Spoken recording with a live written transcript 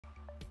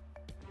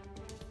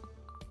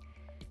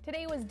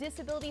Today was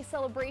Disability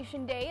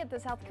Celebration Day at the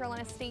South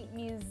Carolina State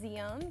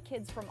Museum.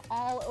 Kids from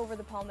all over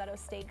the Palmetto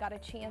State got a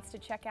chance to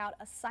check out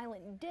a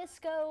silent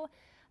disco,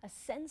 a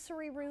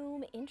sensory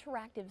room,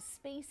 interactive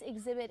space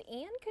exhibit,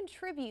 and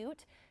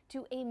contribute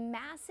to a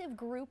massive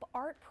group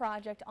art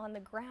project on the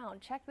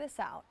ground. Check this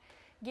out.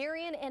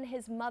 Garion and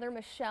his mother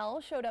Michelle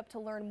showed up to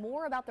learn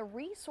more about the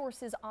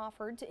resources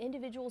offered to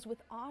individuals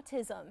with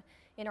autism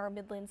in our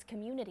Midlands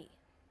community.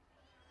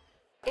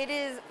 It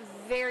is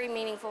very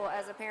meaningful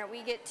as a parent.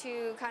 We get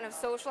to kind of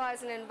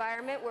socialize in an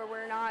environment where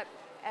we're not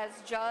as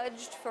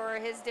judged for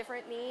his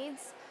different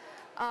needs.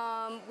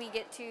 We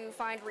get to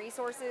find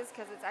resources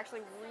because it's actually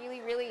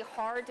really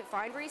hard to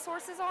find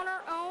resources on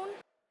our own.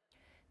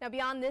 Now,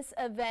 beyond this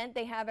event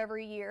they have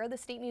every year, the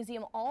State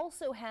Museum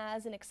also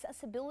has an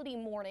accessibility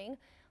morning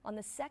on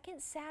the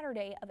second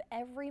Saturday of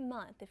every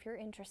month if you're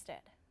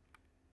interested.